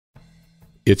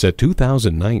It's a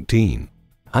 2019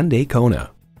 Hyundai Kona.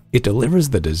 It delivers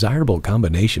the desirable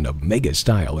combination of mega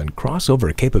style and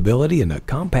crossover capability in a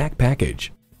compact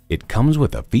package. It comes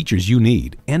with the features you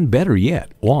need and, better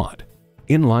yet, want.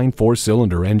 Inline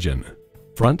 4-cylinder engine,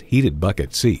 front heated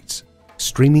bucket seats,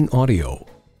 streaming audio,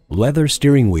 leather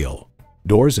steering wheel,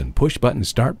 doors and push-button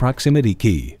start proximity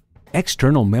key,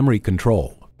 external memory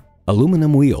control,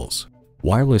 aluminum wheels,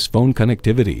 wireless phone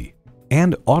connectivity,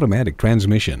 and automatic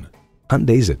transmission.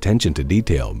 Hyundai's attention to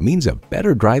detail means a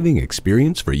better driving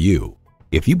experience for you.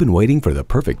 If you've been waiting for the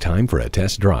perfect time for a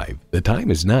test drive, the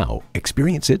time is now.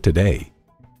 Experience it today.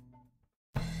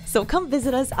 So come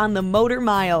visit us on the Motor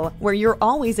Mile, where you're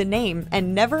always a name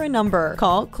and never a number.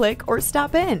 Call, click, or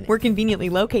stop in. We're conveniently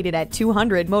located at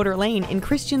 200 Motor Lane in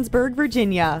Christiansburg,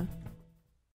 Virginia.